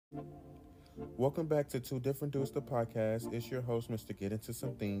Welcome back to Two Different Dudes, the podcast. It's your host, Mr. Get Into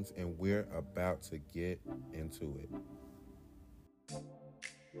Some Things, and we're about to get into it.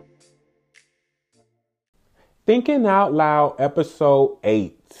 Thinking Out Loud, episode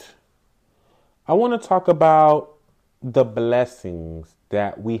 8. I want to talk about the blessings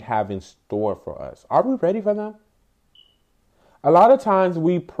that we have in store for us. Are we ready for them? A lot of times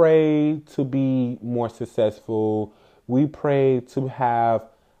we pray to be more successful. We pray to have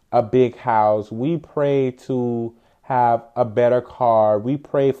a big house. We pray to have a better car. We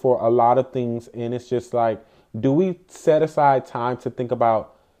pray for a lot of things. And it's just like, do we set aside time to think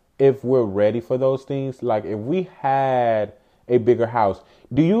about if we're ready for those things? Like if we had a bigger house,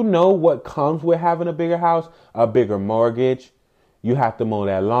 do you know what comes with having a bigger house? A bigger mortgage. You have to mow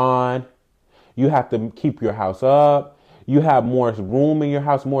that lawn. You have to keep your house up. You have more room in your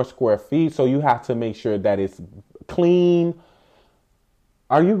house, more square feet. So you have to make sure that it's clean.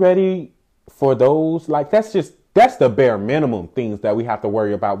 Are you ready for those? Like that's the bare minimum things that we have to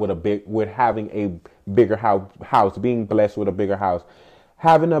worry about with having a bigger house, being blessed with a bigger house,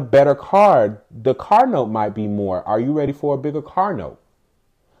 having a better car. The car note might be more. Are you ready for a bigger car note?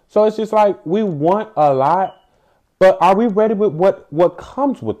 So it's just like we want a lot, but are we ready with what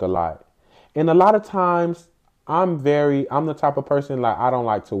comes with a lot? And a lot of times I'm the type of person like I don't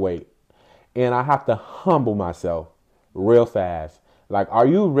like to wait, and I have to humble myself real fast. Like, are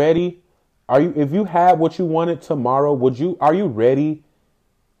you ready? If you had what you wanted tomorrow, are you ready?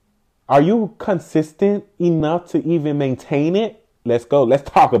 Are you consistent enough to even maintain it? Let's go.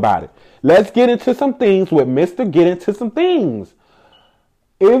 Let's talk about it. Let's get into some things with Mr. Get Into Some Things.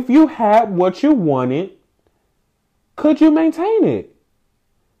 If you had what you wanted, could you maintain it?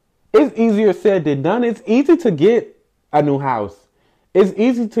 It's easier said than done. It's easy to get a new house. It's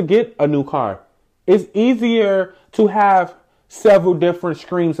easy to get a new car. It's easier to have several different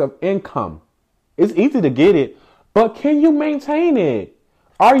streams of income. It's easy to get it, but can you maintain it?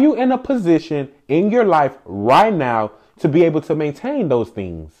 Are you in a position in your life right now to be able to maintain those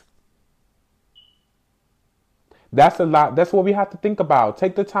things? That's a lot. That's what we have to think about.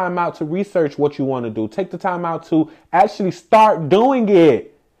 Take the time out to research what you want to do. Take the time out to actually start doing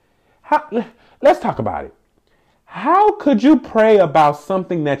it. Let's talk about it. How could you pray about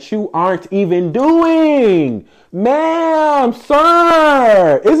something that you aren't even doing? Ma'am,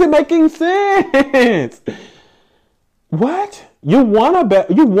 sir, is it making sense? What? You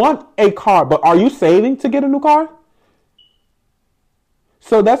want a car, but are you saving to get a new car?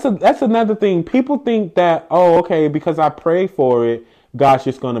 So that's another thing. People think that, oh, okay, because I pray for it, God's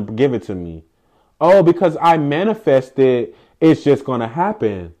just going to give it to me. Oh, because I manifest it, it's just going to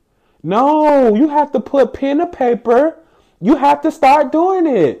happen. No, you have to put pen to paper. You have to start doing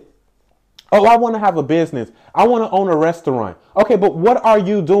it. Oh, I want to have a business. I want to own a restaurant. Okay, but what are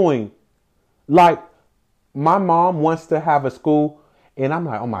you doing? Like, my mom wants to have a school, and I'm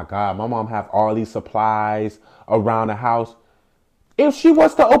like, oh my God, my mom have all these supplies around the house. If she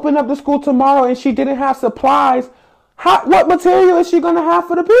was to open up the school tomorrow and she didn't have supplies, what material is she going to have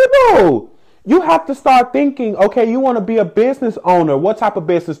for the people? You have to start thinking, okay, you want to be a business owner. What type of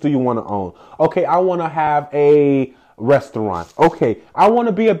business do you want to own? Okay, I want to have a restaurant. Okay, I want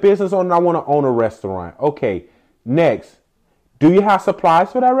to be a business owner. I want to own a restaurant. Okay, next, do you have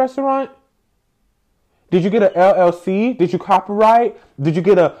supplies for that restaurant? Did you get an LLC? Did you copyright? Did you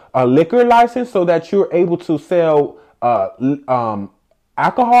get a liquor license so that you're able to sell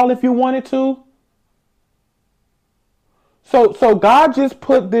alcohol if you wanted to? So God just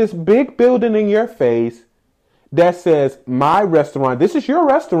put this big building in your face that says, my restaurant. This is your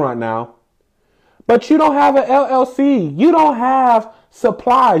restaurant now. But you don't have an LLC. You don't have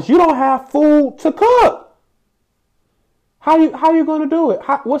supplies. You don't have food to cook. How you going to do it?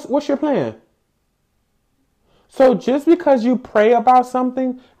 What's your plan? So just because you pray about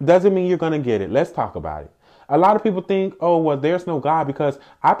something doesn't mean you're going to get it. Let's talk about it. A lot of people think, oh, well, there's no God because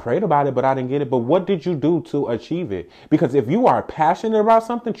I prayed about it, but I didn't get it. But what did you do to achieve it? Because if you are passionate about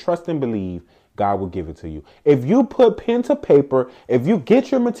something, trust and believe God will give it to you. If you put pen to paper, if you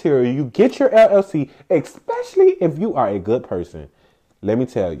get your material, you get your LLC, especially if you are a good person, let me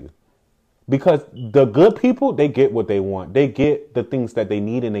tell you, because the good people, they get what they want. They get the things that they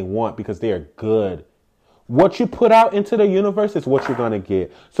need and they want because they are good. What you put out into the universe is what you're going to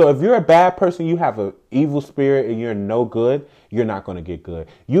get. So if you're a bad person, you have an evil spirit and you're no good, you're not going to get good.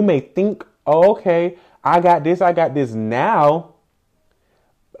 You may think, oh, okay, I got this now.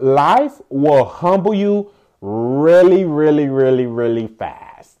 Life will humble you really, really, really, really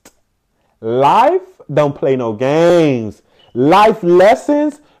fast. Life don't play no games. Life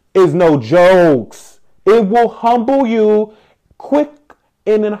lessons is no jokes. It will humble you quick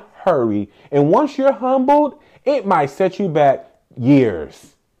and in a hurry. And once you're humbled, it might set you back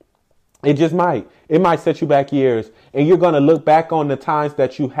years. It just might. It might set you back years. And you're going to look back on the times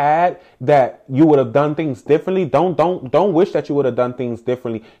that you had that you would have done things differently. Don't wish that you would have done things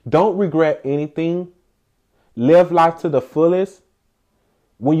differently. Don't regret anything. Live life to the fullest.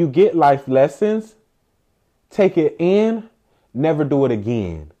 When you get life lessons, take it in, never do it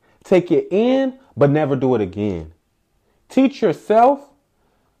again. Take it in, but never do it again. Teach yourself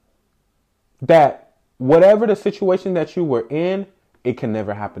that whatever the situation that you were in, it can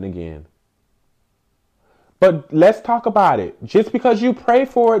never happen again. But let's talk about it. Just because you pray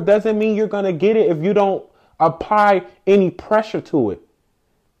for it doesn't mean you're going to get it if you don't apply any pressure to it.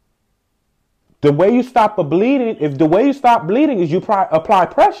 The way you stop bleeding, if the way you stop bleeding is you apply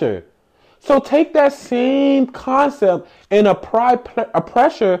pressure. So take that same concept and apply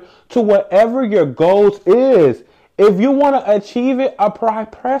pressure to whatever your goals is. If you want to achieve it, apply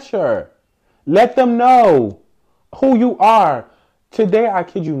pressure. Let them know who you are. Today, I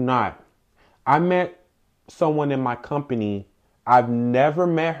kid you not, I met someone in my company. I've never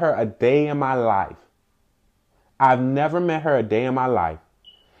met her a day in my life.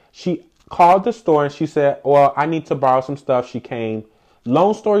 She called the store and she said, well, I need to borrow some stuff. She came.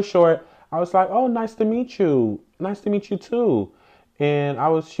 Long story short, I was like, oh, nice to meet you. Nice to meet you too.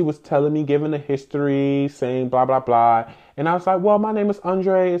 And she was telling me, giving the history, saying blah, blah, blah. And I was like, well, my name is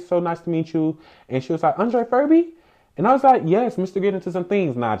Andre. It's so nice to meet you. And she was like, Andre Furby? And I was like, yes, Mr. Get Into Some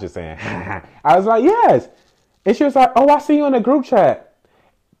Things. Nah, just saying. I was like, yes. And she was like, oh, I see you in the group chat.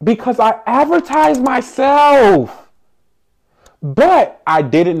 Because I advertised myself. But I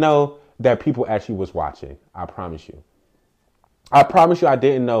didn't know that people actually was watching. I promise you. I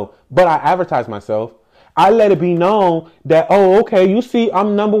didn't know. But I advertised myself. I let it be known that, oh, okay, you see,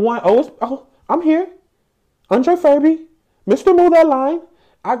 I'm number one. Oh, I'm here. Andre Furby. Mr. Move That Line.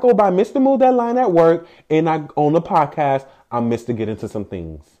 I go by Mr. Move That Line at work, and on the podcast, I'm Mr. Get Into Some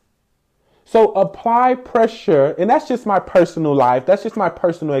Things. So apply pressure, and that's just my personal life. That's just my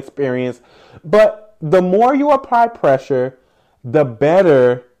personal experience. But the more you apply pressure, the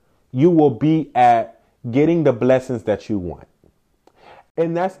better you will be at getting the blessings that you want.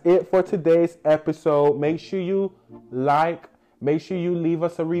 And that's it for today's episode. Make sure you make sure you leave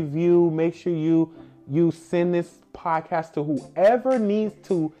us a review. Make sure you send this podcast to whoever needs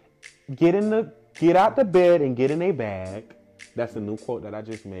to get out the bed and get in a bag. That's a new quote that I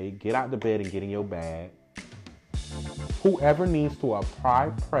just made. Get out the bed and get in your bag. Whoever needs to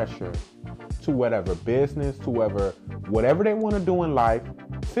apply pressure to whatever business, to whatever they want to do in life,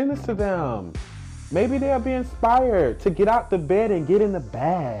 send this to them. Maybe they'll be inspired to get out the bed and get in the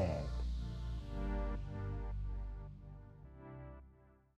bag.